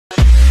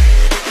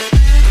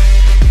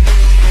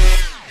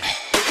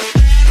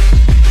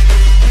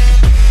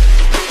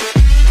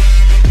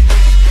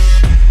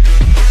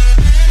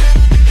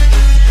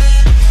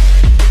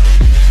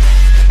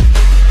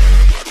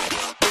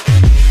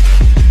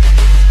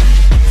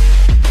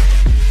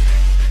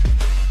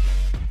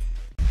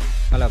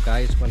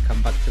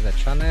welcome back to the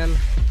channel.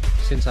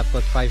 Since I've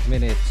got 5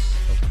 minutes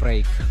of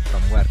break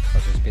from work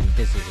because it's been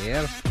busy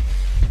here,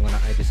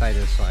 I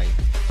decided so I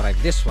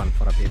drive this one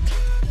for a bit.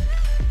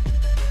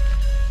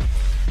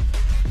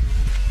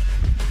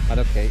 But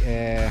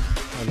okay,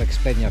 I'll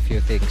explain you a few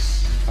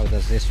things. How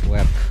does this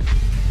work?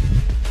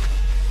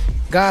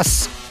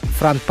 Gas,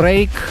 front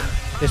brake.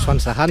 This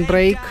one's a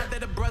handbrake,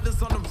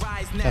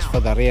 just for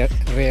the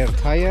rear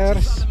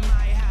tires.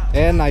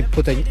 And I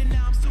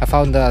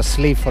found a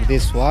sleeve for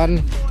this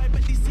one.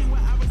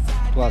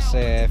 It was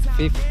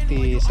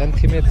 50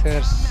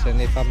 centimeters,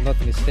 and if I'm not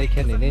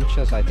mistaken in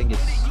inches, I think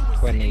it's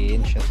 20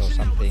 inches or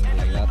something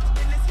like that.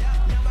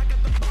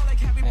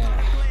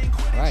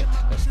 Right,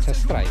 let's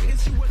test drive it.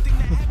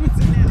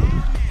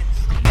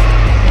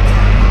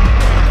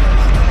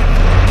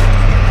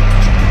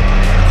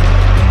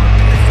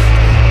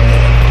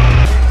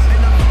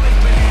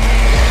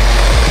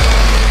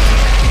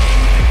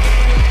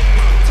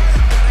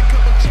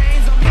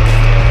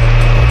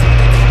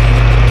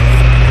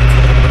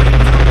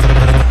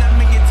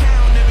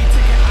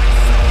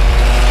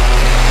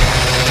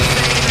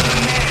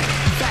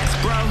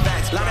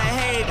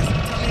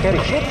 Scary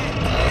shit.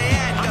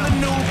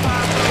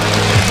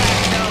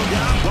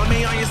 Want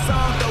me on your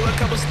song, throw a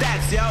couple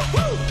stacks, yo.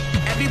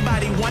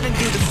 Everybody wanna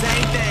do the